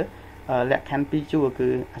từ lỡ lẹ khăn pi chua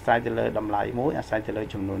cứ sai từ lỡ đầm lại mối sai từ lỡ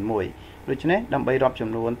chấm nuôn mùi rồi chứ đấy đầm bay rọp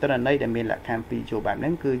chấm nuôn tức là đây để miền lẹ khăn pi chua bạn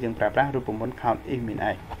nên cứ dừng prap ra rồi muốn count in miền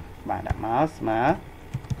này bạn đã mouse mà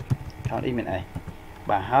count in miền này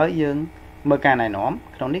bà hỡi dương mơ ca này nóm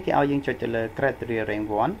trongนี้cái ao dương cho từ lời criteria rèn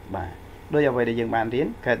vón bà đôi vào về để dương bàn điến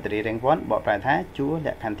criteria rèn vón bỏ bài thá chúa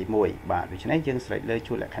lẹ khăn thịt mùi bà vì thế này dương sợi lời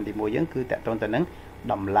chúa lẹ khăn thịt mùi dương cứ tại tôn tên nắng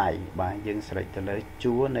đầm lại bà dương sợi từ lời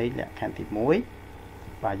chúa nấy lẹ khăn thịt muối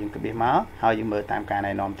bà dương cứ biết máu hỡi dương mơ tam ca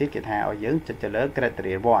này nóm tiết cái thao dương cho từ lời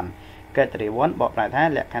criteria vón bỏ bài thá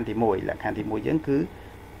lẹ khăn thịt mùi dương cứ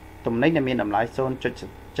tụm nấy là miền đầm lại xôn cho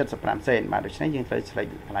chất sập ram sen mà được nói dương phải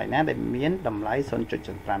lại nát để miến đầm lái son chụp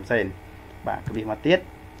sập ram sen bà cứ bị mà tiết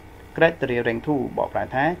criteria rank 2 บอกប្រែ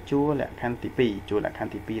ថាជួរលក្ខខណ្ឌទី2ជួរលក្ខខណ្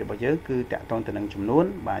ឌទី2របស់យើងគឺតាក់ទងទៅនឹងចំនួន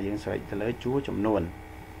បាទយើងស្រេចទៅលើជួរចំនួន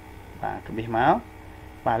បាទក្បិសមក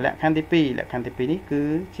បាទលក្ខខណ្ឌទី2លក្ខខណ្ឌទី2នេះគឺ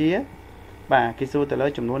ជាបាទគេសួរទៅលើ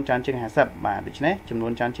ចំនួនច្រើនជាង50បាទដូច្នេះចំនួ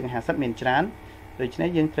នច្រើនជាង50មានច្រើនដូច្នេះ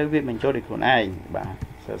យើងត្រូវវាបញ្ចូលដោយខ្លួនឯងបាទ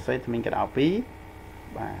សរសេរថ្មីកណ្ដោ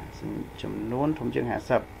2បាទចំនួនធំជាង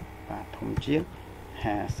50បាទធំជាង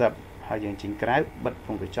50ហើយយើងចេញក្រៅបិទព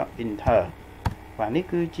ងកញ្ចក់ enter បាទនេះ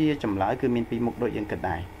គឺជាចម្លើយគឺមានពីរមុខដូចយើងគិត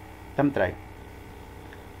ដែរត្រឹមត្រូវ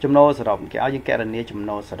ចំណូលសរុបគេឲ្យយើងកណនាចំ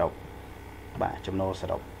ណូលសរុបបាទចំណូលស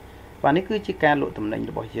រុបបាទនេះគឺជាការលក់ទំនិញ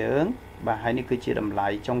របស់យើងបាទហើយនេះគឺជាតម្លៃ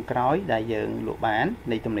ចុងក្រោយដែលយើងលក់បាន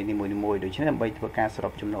នៃទំនិញនីមួយៗដូច្នេះដើម្បីធ្វើការសរុ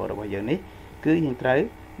បចំណូលរបស់យើងនេះគឺយើងត្រូវ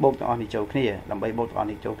បូកទាំងអស់នេះចូលគ្នាដើម្បីបូកទាំងអស់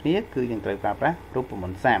នេះចូលគ្នាគឺយើងត្រូវប្រើប្រាស់រូបម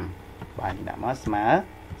ន្តសាមបាទយើងដាក់មកស្មើ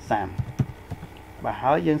30បាទ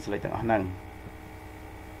ហើយយើង select ទាំងអស់ហ្នឹង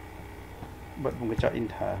បិទវងកញ្ចក់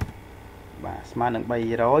enter បាទស្មើនឹង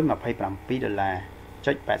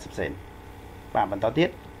$327.80 សេនបាទបន្តទៀត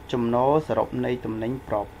ចំណូលសរុបនៃទំនិញ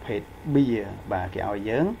ប្រភេទ B បាទគេឲ្យ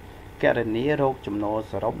យើងកណនារោគចំណូល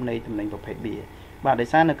សរុបនៃទំនិញប្រភេទ B បាទដោយ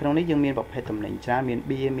សារនៅក្នុងនេះយើងមានប្រភេទទំនិញច្រើនមាន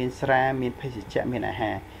B មានស្រាមានភេសជ្ជៈមានអា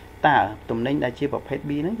ហារតើទំនិញដែលជាប្រភេទ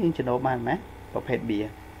B ហ្នឹងយើងចំណូលបានไหมប្រភេទ B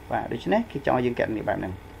បាទដូច្នេះគេចង់ឲ្យយើងកណនាបែបហ្នឹ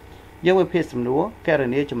ងយើងវិភាគសំណួរកណ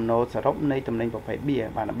នាចំណូលសរុបនៃទំនិញប្រភេទ B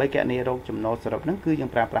បាទដើម្បីកណនារោគចំណូលសរុបហ្នឹងគឺយើង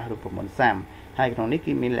ប្រើប្រាស់រូបមន្តសាមហើយក្នុងនេះ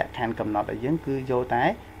គឺមានលក្ខខណ្ឌកំណត់ឲ្យយើងគឺយកតែ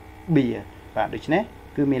B បាទដូច្នេះ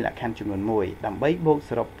គឺមានលក្ខខណ្ឌចំនួន1ដើម្បីបូក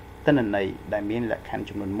សរុបទិន្នន័យដែលមានលក្ខខណ្ឌ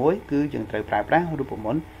ចំនួន1គឺយើងត្រូវប្រើប្រាស់រូបម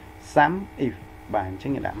ន្ត sum if បាទអញ្ចឹ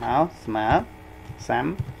ងយើងដាក់មកស្មើ sum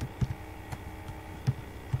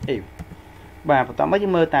if បាទបន្តមកយើ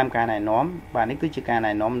ងមើលតាមការណែនាំបាទនេះគឺជាការ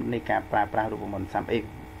ណែនាំនៃការប្រើប្រាស់រូបមន្ត sum if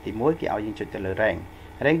ទី1គេឲ្យយើងចុចទៅលើ rank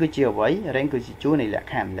គឺជាអ្វី rank គឺជាជួរនៃលក្ខ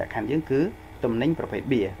ខណ្ឌយើងគឺទំនិញប្រភេទ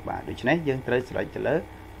B បាទដូច្នេះយើងត្រូវ select ទៅលើ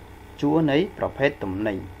ជួរនៃប្រភេទទំ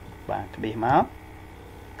និញបាទក្បិសមក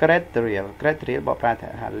criteria បកប្រែថា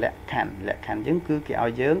លក្ខខណ្ឌយើងគឺគេឲ្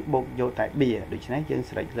យយើងបូកយកតែ B ដូច្នេះយើង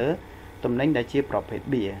select លើទំនិញដែលជាប្រភេទ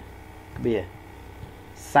B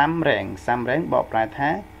sum rank បកប្រែថា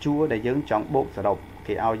ជួរដែលយើងចង់បូកសរុប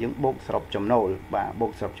គេឲ្យយើងបូកសរុបចំណូលបាទបូ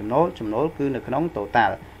កសរុបចំណូលគឺនៅក្នុង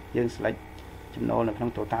total យើង select ចំណូលនៅក្នុង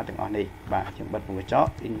total ទាំងអស់នេះបាទយើងបិទពងកញ្ចក់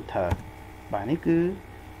enter បាទនេះគឺ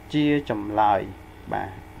ជាចម្លើយបាទ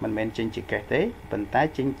មិនមែនចេញជាកេសទេប៉ុន្តែ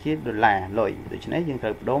ចេញជាដុល្លារលុយដូច្នេះយើងត្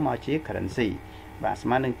រូវបដូរមកជា currency បាទស្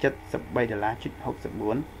មើនឹង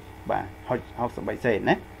$73.64បាទ63សេន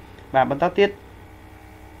ណាបាទបន្តទៀត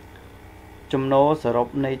ចំណូលសរុប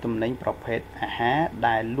នៃទំនិញប្រភេទអាហារ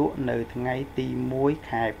ដែលលក់នៅថ្ងៃទី1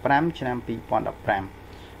ខែ5ឆ្នាំ2015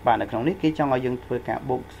បាទនៅក្នុងនេះគេចង់ឲ្យយើងធ្វើការ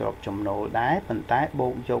បូកសរុបចំណូលដែរប៉ុន្តែបូ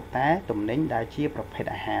កយកតែទំនិញដែលជាប្រភេទ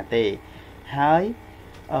អាហារទេហើយ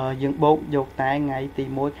យើងបូកយកតែថ្ងៃទី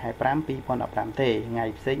1ខែ5 2015ទេថ្ងៃ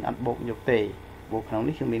ផ្សេងអត់បូកយកទេបូកក្នុង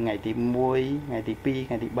នេះគឺមានថ្ងៃទី1ថ្ងៃទី2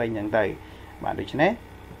ថ្ងៃទី3អញ្ចឹងទៅបាទដូច្នេះ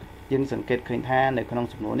យើងសង្កេតឃើញថានៅក្នុង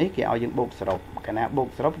សំណួរនេះគេឲ្យយើងបូកសរុបកាលណាបូក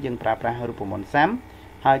សរុបយើងប្រើប្រាស់រូបមន្តសាម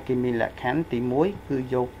ហើយគេមានលក្ខខណ្ឌទី1គឺ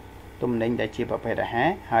យកទំនិញដែលជាប្រភេទអាហារ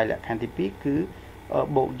ហើយលក្ខខណ្ឌទី2គឺ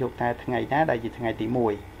បូកយកតែថ្ងៃណាដែលជាថ្ងៃទី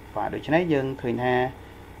1បាទដូច្នេះយើងឃើញថា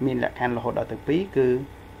មានលក្ខខណ្ឌរហូតដល់ទៅ2គឺ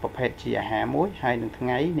ប្រភេទជាអាហារមួយហើយនឹងថ្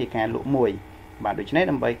ងៃនៃការលក់មួយបាទដូច្នេះ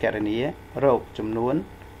ដើម្បីកណនារោគចំនួន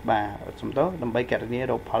បាទសំដៅដើម្បីកណនា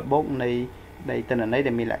រោគផលបូកនៃទិន្នន័យ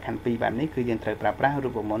ដែលមានលក្ខខណ្ឌ2បែបនេះគឺយើងត្រូវប្រើប្រាស់រូ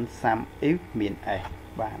បមន្ត sum if មាន s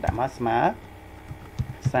បាទដាក់មកស្មើ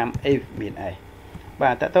sum if មាន s បា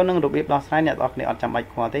ទតើតើនឹងរបៀបដោះស្រាយអ្នកនរគ្នាអត់ចាំបាច់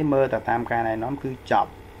ខ្វល់ទេមើលទៅតាមការណែនាំគឺចប់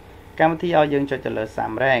កម្មវិធីឲ្យយើងចុចទៅលើ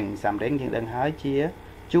sum rank យើងដឹងហើយជា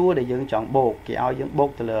ជួរដែលយើងចង់បូកគេឲ្យយើងបូក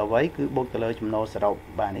ទៅលើអ្វីគឺបូកទៅលើចំណូលសរុប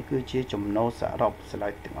បាទនេះគឺជាចំណូលសរុប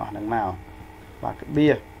Selectទាំងអស់ហ្នឹងមកបាទក្បៀ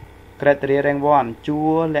ស criteria rank 1ជួ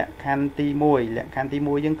រលក្ខខណ្ឌទី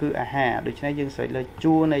1យើងគឺអាហារដូច្នេះយើង select លើ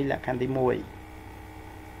ជួរនៃលក្ខខណ្ឌទី1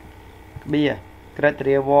ក្បៀស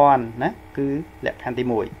criteria 1ណាគឺលក្ខខណ្ឌទី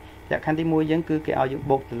1លក្ខខណ្ឌទី1យើងគឺគេឲ្យយើង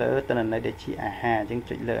បូកទៅលើទិន្នន័យដែលជាអាហារយើង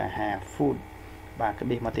ចុចលើអាហារ food បាទក្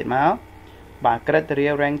បៀសមកទៀតមកបាទ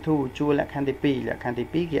criteria rank 2ជួរលក្ខខណ្ឌទី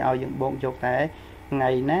2គេឲ្យយើងបូកយកតែថ្ងៃ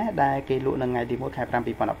ណាដែលគេលក់នៅថ្ងៃទី1ខែ5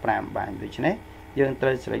 2015បាទដូច្នេះយើងត្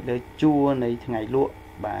រូវ select លើជួរនៃថ្ងៃលក់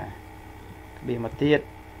បាទក្បៀសមកទៀត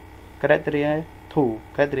criteria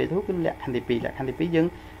 2គឺលក្ខខណ្ឌទី2យើង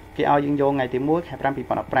គេឲ្យយើងយកថ្ងៃទី1ខែ5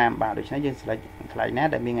 2015បាទដូច្នេះយើង select កន្លែងណា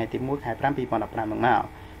ដែលមានថ្ងៃទី1ខែ5 2015ហ្នឹងមក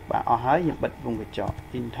បាទអស់ហើយយើងបិទវងកញ្ចក់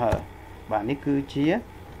enter បាទនេះគឺជា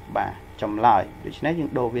បាទចម្លើយដូច្នេះយើង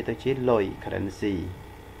ដូរវាទៅជាលុយ currency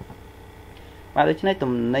បាទដូច្នេះ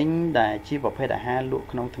ទំនិញដែលជាប្រភេទអាហារលក់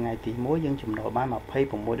ក្នុងថ្ងៃទី1យើងចំណូលបាន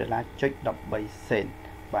$26.13សេន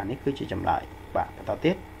បាទនេះគឺជាចម្លើយបាទបន្ត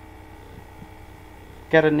ទៀត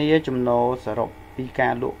គណនាចំណូលសរុបពីកា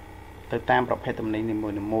រលក់ទៅតាមប្រភេទទំនិញនី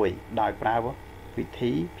មួយៗដោយប្រើវិ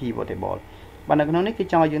ធី pivot table បាទនៅក្នុងនេះគេ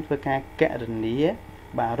ចង់ឲ្យយើងធ្វើការគណនា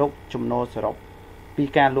បាទរកចំណូលសរុបពី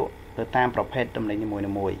ការលក់ទៅតាមប្រភេទទំនិញនី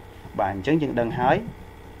មួយៗបាទអញ្ចឹងយើងដឹងហើយ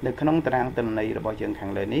នៅក្នុងតារាងទិន្នន័យរបស់យើងខា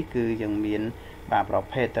ងលើនេះគឺយើងមានបាទប្រ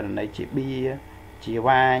ភេទទិន្នន័យជា beer ជា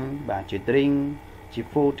វ៉ាញបាទជា drink ជា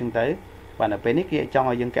food ចឹងទៅបាទនៅពេលនេះគេចង់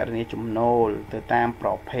ឲ្យយើងគណនាចំណូលទៅតាមប្រ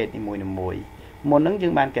ភេទនីមួយៗមុនហ្នឹងយើ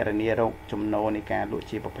ងបានគណនារកចំណូលនៃការលក់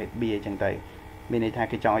ជាប្រភេទ beer ចឹងទៅមានន័យថា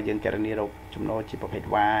គេចង់ឲ្យយើងគណនារកចំណូលជាប្រភេទ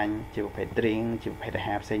វ៉ាញជាប្រភេទ drink ជាប្រភេទអា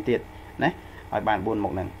ហារផ្សេងទៀតណាឲ្យបាន4មុ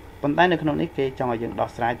ខហ្នឹងប៉ុន្តែនៅក្នុងនេះគេចង់ឲ្យយើងដោះ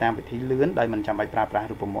ស្រាយតាមវិធីលឿនដោយមិនចាំបាច់ប្រើប្រាស់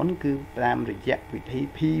រូបមន្តគឺតាមរយៈវិធី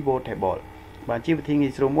pivot table បាទជាវិធីងា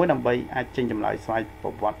យស្រួលមួយដើម្បីអាចចេញចម្លើយស្វ័យប្រ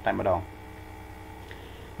វត្តិតែម្ដង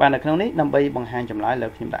បាទនៅក្នុងនេះដើម្បីបង្ហាញចម្លើយលើ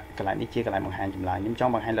ខ្ញុំដាក់កន្លែងនេះជាកន្លែងបង្ហាញចម្លើយខ្ញុំច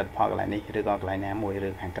ង់បង្ហាញលទ្ធផលកន្លែងនេះឬក៏កន្លែងណាមួយឬ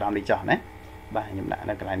ខាងក្រោមនេះចុះណាបាទខ្ញុំដាក់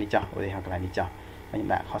នៅកន្លែងនេះចុះឧទាហរណ៍កន្លែងនេះចុះខ្ញុំ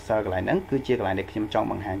ដាក់ cursor កន្លែងហ្នឹងគឺជាកន្លែងដែលខ្ញុំចង់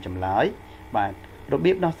បង្ហាញចម្លើយបាទរ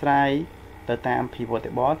បៀបដោះស្រាយទៅតាម pivot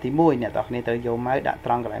table ទី1អ្នកនរគ្នាត្រូវយកមកដាក់ត្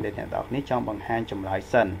រង់កន្លែងដែលអ្នកនរគ្នាចង់បង្ហាញចម្លើយ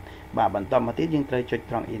សិនបាទបន្តមកទៀតយើងត្រូវចុច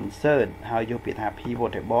ត្រង់ insert ហើយយកពាក្យថា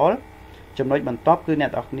pivot table ចំណុចបន្ទាប់គឺអ្នក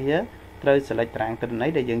នរគ្នាត្រូវ select តារាងទិន្នន័យ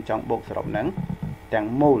ដែលយើងចង់បូកសរុបហ្នឹងទាំង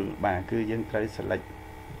មូលបាទគឺយើងត្រូវ select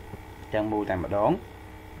ទាំងមូលតែម្ដង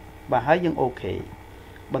បាទហើយយើងអូខេ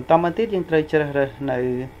បន្តមកទៀតយើងត្រូវជ្រើសរើសនៅ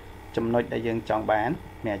ចំណុចដែលយើងចង់បាន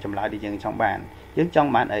មានចម្លើយដែលយើងចង់បានយើងចង់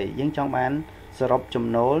បានអីយើងចង់បានសរុបចំ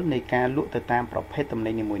ណូលនៃការលក់ទៅតាមប្រភេទទំ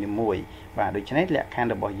និញនីមួយៗបាទដូច្នេះលក្ខខណ្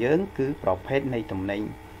ឌរបស់យើងគឺប្រភេទនៃទំនិញ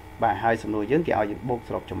បាទហើយសំណួរយើងគេឲ្យយើងបូកស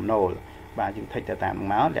រុបចំណូលបាទយើង take ទៅតាម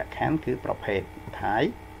មកលក្ខខណ្ឌគឺប្រភេទថាយ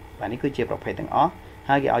បាទនេះគឺជាប្រភេទទាំងអស់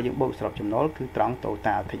ហើយគេឲ្យយើងបូកសរុបចំណូលគឺត្រង់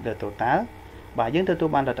total take លើ total បាទយើងទទួល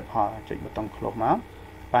បានលទ្ធផលចុចប៊ូតុង close មក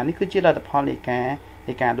បាទនេះគឺជាលទ្ធផលនៃ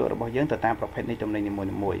ការលក់របស់យើងទៅតាមប្រភេទនៃទំនិញនី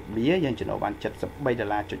មួយៗវាយើងចំណូលបាន$73.67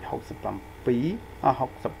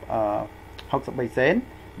 63 សេន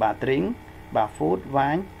បាទ drink បាទ food វ៉ា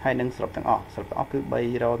ញហើយនឹងសរុបទាំងអស់គឺ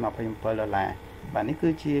$327បាទនេះគឺ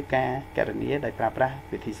ជាការគណនាដោយប្រើប្រាស់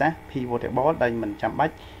វិធីសាស្ត្រ pivot table ដែលមិនចាំបា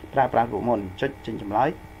ច់ប្រើប្រាស់រូបមន្តចុចចេញចម្លើយ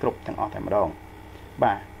គ្រប់ទាំងអស់តែម្ដង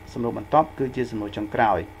បាទសំណួរបន្ទាប់គឺជាសំណួរចុងក្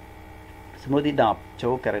រោយសំណួរទី10ចូ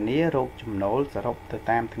លគណនារកចំណូលសរុបទៅ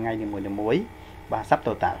តាមថ្ងៃនីមួយៗបាទ sub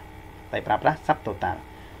total តែប្រើប្រាស់ sub total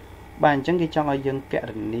បាទអញ្ចឹងគេចង់ឲ្យយើងគ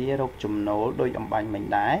ណនារកចំណូលដោយអំបញ្ញមិញ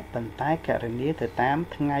ដែរប៉ុន្តែគណនាទៅតាម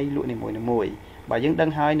ថ្ងៃលក់នីមួយៗបាទយើងដឹ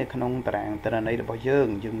ងហើយនៅក្នុងតារាងទិន្នន័យរបស់យើង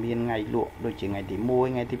មានថ្ងៃលក់ដូចជាថ្ងៃទី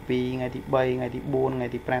1ថ្ងៃទី2ថ្ងៃទី3ថ្ងៃទី4ថ្ងៃ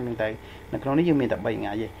ទី5ហ្នឹងទៅនៅក្នុងនេះយើងមានតែ3ថ្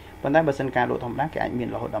ងៃទេប៉ុន្តែបើសិនការលក់ធម្មតាគេអាចមាន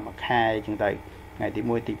រហូតដល់មួយខែអញ្ចឹងទៅថ្ងៃទី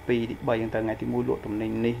1ទី2ទី3អញ្ចឹងទៅថ្ងៃទី1លក់ទំនិ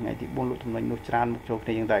ញនេះថ្ងៃទី4លក់ទំនិញនោះច្រើនមកចូលគ្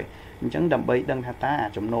នាអញ្ចឹងទៅអញ្ចឹងដើម្បីដឹងថាតើ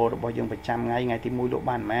ចំណូលរបស់យើងប្រចាំថ្ងៃទី1លក់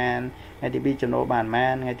បានប៉ុន្មានថ្ងៃទី2ចំណូលបានប៉ុន្មា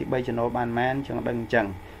នថ្ងៃទី3ចំណូលបានប៉ុន្មានអញ្ចឹងដឹងអញ្ចឹង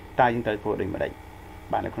តើយើងត្រូវធ្វើដូចម្ដេច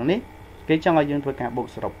បាទនៅក្នុងនេះគេចង់ឲ្យយើងធ្វើការបូក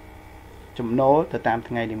សរុបចំណូលទៅតាម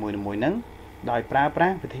ថ្ងៃនីមួយៗហ្នឹងដោយប្រើប្រា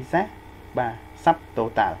ស់វិធីសាស្ត្របាទ sub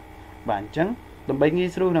total បាទអញ្ចឹងដើម្បីងាយ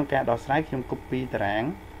ស្រួលក្នុងការដោះស្រាយខ្ញុំ copy តារាង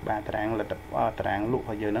បាទតារាងលទ្ធតារាងលក់រ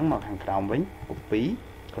បស់យើងហ្នឹងមកខាងក្រោមវិញ copy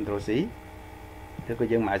Ctrl C ឬក៏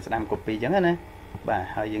យើងមកស្ដាំ copy អញ្ចឹងណាបាទ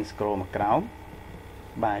ហើយយើង scroll មកក្រោម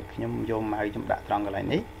បាទខ្ញុំយកមកខ្ញុំដាក់ត្រង់កន្លែង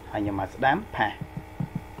នេះហើយខ្ញុំមកស្ដាំផាស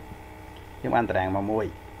ខ្ញុំបានតារាងមកមួយ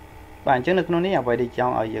បាទអញ្ចឹងនៅក្នុងនេះអ្វីដែលច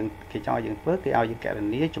ង់ឲ្យយើងគេចង់ឲ្យយើងធ្វើគេឲ្យយើងគណ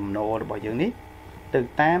នាចំណូលរបស់យើងនេះទៅ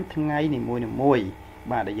តាមថ្ងៃនីមួយៗ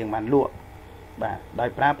បាទដែលយើងបានលក់បាទដោយ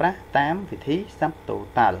ប្រើប្រាស់តាមវិធី sub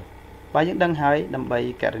total បាទយើងដឹងហើយដើម្បី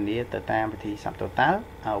គណនាទៅតាមវិធី sub total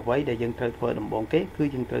អ្វីដែលយើងត្រូវធ្វើដំបូងគេគឺ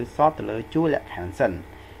យើងត្រូវសតទៅលើជួរលក្ខខណ្ឌសិន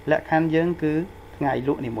លក្ខខណ្ឌយើងគឺថ្ងៃល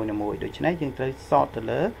ក់នីមួយៗដូច្នេះយើងត្រូវសតទៅ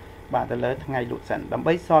លើបាទទៅលើថ្ងៃលក់សិនដើម្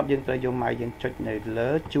បីសតយើងត្រូវយកមកយើងចុចនៅលើ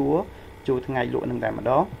ជួរថ្ងៃលក់នឹងតែម្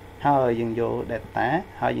ដងហើយយើងយក data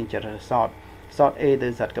ហើយយើងជ្រើសរើស sort A ទៅ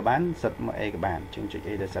Z ក៏បាន Z មក A ក៏បានយើងចុច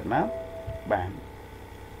A ទៅ Z មកបាទ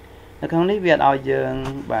នៅក្នុងនេះវាអត់ឲ្យយើង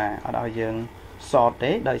បាទអត់ឲ្យយើង sort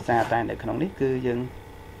ទេដោយសារតែនៅក្នុងនេះគឺយើង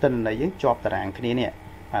ទិន្នន័យយើងជាប់តារាងគ្នានេះ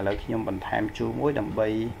ឥឡូវខ្ញុំបន្ថែមជួរមួយដើម្បី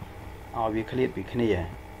ឲ្យវា clear ពីគ្នា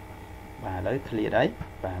បាទឥឡូវ clear ហើយ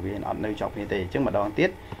បាទវាអត់នៅជាប់គ្នាទេអញ្ចឹងម្ដងទៀត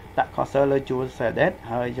ដាក់ cursor លើជួរ cell date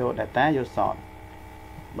ហើយយក data យក sort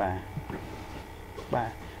បា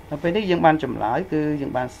ទនៅពេលនេះយើងបានចម្លើយគឺយើ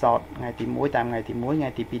ងបាន sort ថ្ងៃទី1តាមថ្ងៃទី1ថ្ងៃ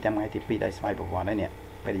ទី2តាមថ្ងៃទី2ដោយស្វ័យប្រវត្តិហើយនេះ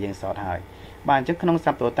ពេលយើង sort ហើយបាទអញ្ចឹងក្នុង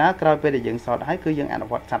sub total ក្រោយពេលដែលយើង sort ហើយគឺយើងអនុ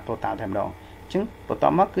វត្ត sub total តែម្ដងអញ្ចឹងបន្ត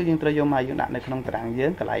មកគឺយើងត្រូវយកមកយើងដាក់នៅក្នុងតារាងយើ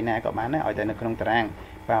ងកន្លែងណាក៏បានដែរឲ្យតែនៅក្នុងតារាង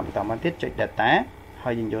បាទបន្តមកទៀតចុច data ហើ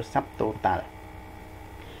យយើងយក sub total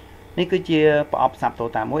នេះគឺជាប្រអប់ sub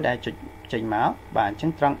total មួយដែលចុច ចេញមកបាទអញ្ចឹ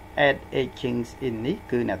ងត្រង់ add agents in នេះ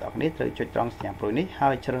គឺអ្នកទាំងអស់គ្នាត្រូវចុចត្រង់សញ្ញាព្រួយនេះហើ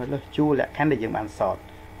យជ្រើសរើសជួរលក្ខខណ្ឌដែលយើងបានសត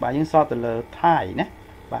បាទយើងសតទៅលើ Thai ណា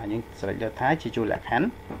បាទយើងស្រេចលើ Thai ជាជួរលក្ខខណ្ឌ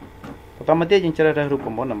បន្តមកទៀតយើងជ្រើសរើសរូប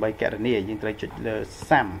មន្តដើម្បីកណនាយើងត្រូវចុចលើ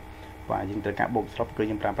sum បាទយើងត្រូវការបូកសរុបគឺ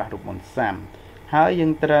យើងប្រើប្រាស់រូបមន្ត sum ហើយយើ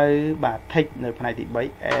ងត្រូវបាទ tick នៅផ្នែកទី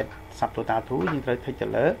3 add subtotal to យើងត្រូវ tick ទៅ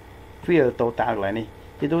លើ field total កន្លែងនេះ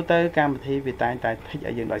ជាទូទៅកម្មវិធីវាតែងតែ tick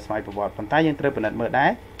ឲ្យយើងដោយស្វ័យប្រវត្តិប៉ុន្តែយើងត្រូវពិនិត្យមើលដែ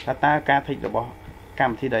រថាតើការ tick របស់ក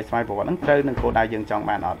ម្មវិធីដោយស្វ័យប្រវត្តិហ្នឹងត្រូវនឹងគោលដៅយើងចង់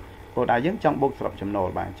បានអត់គោលដៅយើងចង់បូកសរុបចំណូល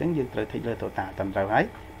បាទអញ្ចឹងយើងត្រូវ tick លើ total ត្រឹមត្រូវហើយ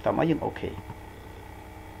តោះមកយើងអូខេ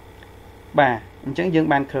បាទអញ្ចឹងយើង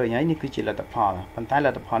បានឃើញហើយនេះគឺជាលទ្ធផលប៉ុន្តែល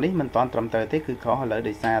ទ្ធផលនេះមិនទាន់ត្រឹមត្រូវទេគឺខុសឥឡូវ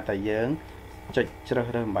ដោយសារតែយើងចុចជ្រើស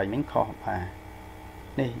រើសបំបញ្ញមិញខុសបាទ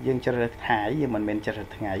នេះយើងជ្រើសរើសថ្ងៃយើងមិនមែនជ្រើសរើស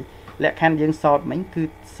ថ្ងៃលក្ខខណ្ឌយើងសតមិញគឺ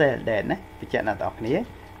cell date ណាបញ្ជាក់ដល់អ្នកគ្នា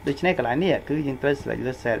ដូច្នេះកន្លែងនេះគឺយើងត្រូវ select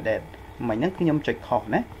លើ cell date មិញហ្នឹងគឺខ្ញុំចុចខុស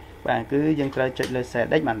ណាបាទគឺយើងត្រូវចុចលើ cell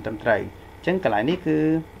date បានត្រឹមត្រូវអញ្ចឹងកន្លែងនេះគឺ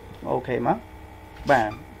អូខេមកបា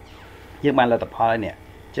ទយើងបានលទ្ធផលហើយនេះ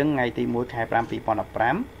អញ្ចឹងថ្ងៃទី1ខែ5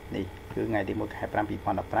 2015នេះគឺថ្ងៃទី1ខែ5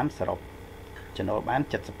 2015សរុបចំណូលបាន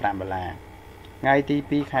$75ថ្ងៃទី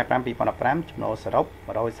2ខែ5 2015ចំណូលសរុប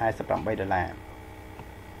$148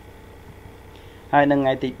ហើយនៅថ្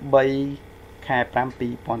ងៃទី3ខែ5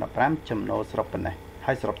 2015ចំណូលសរុបប៉ុណ្ណេះ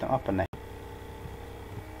ហើយសរុបទាំងអស់ប៉ុណ្ណេះ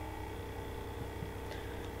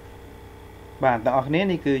បាទទាំងអស់គ្នា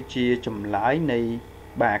នេះគឺជាចម្លើយនៃ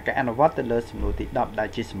បាទការអនុវត្តទៅលើសំណួរទី10ដែល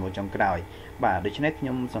ជាសំណួរចុងក្រោយបាទដូច្នេះខ្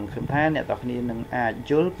ញុំសង្ឃឹមថាអ្នកទាំងអស់គ្នានឹងអាច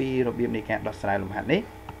យល់ពីរបៀបនៃការដោះស្រាយលំហាត់នេះ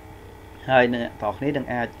ហើយអ្នកទាំងអស់គ្នានឹង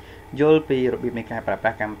អាចយល់ពីរបៀបនៃការប្រើប្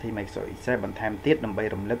រាស់កម្មវិធី MasterIT បន្ថែមទៀតដើម្បី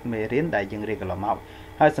រំលឹកមេរៀនដែលយើងរៀនកន្លងមក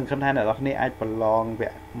ហើយសង្ឃឹមថាអ្នកទាំងអស់គ្នាអាចប្រឡងវ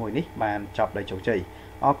គ្គមួយនេះបានចប់ដោយជោគជ័យ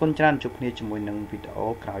អរគុណច្រើនជួបគ្នាជាមួយនឹងវីដេអូ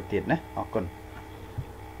ក្រោយទៀតណាអរគុណ